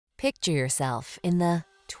Picture yourself in the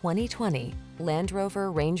 2020 Land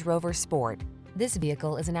Rover Range Rover Sport. This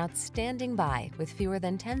vehicle is an outstanding buy with fewer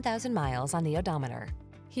than 10,000 miles on the odometer.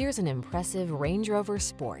 Here's an impressive Range Rover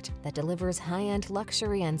Sport that delivers high-end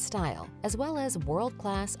luxury and style, as well as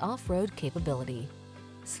world-class off-road capability.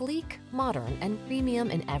 Sleek, modern, and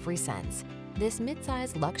premium in every sense, this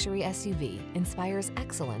midsize luxury SUV inspires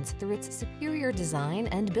excellence through its superior design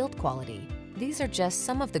and build quality. These are just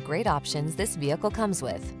some of the great options this vehicle comes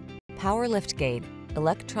with: power liftgate,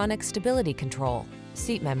 electronic stability control,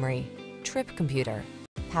 seat memory, trip computer,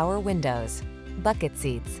 power windows, bucket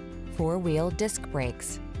seats, four-wheel disc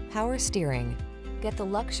brakes, power steering. Get the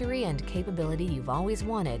luxury and capability you've always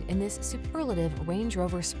wanted in this superlative Range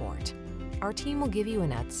Rover Sport. Our team will give you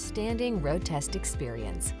an outstanding road test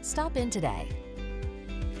experience. Stop in today.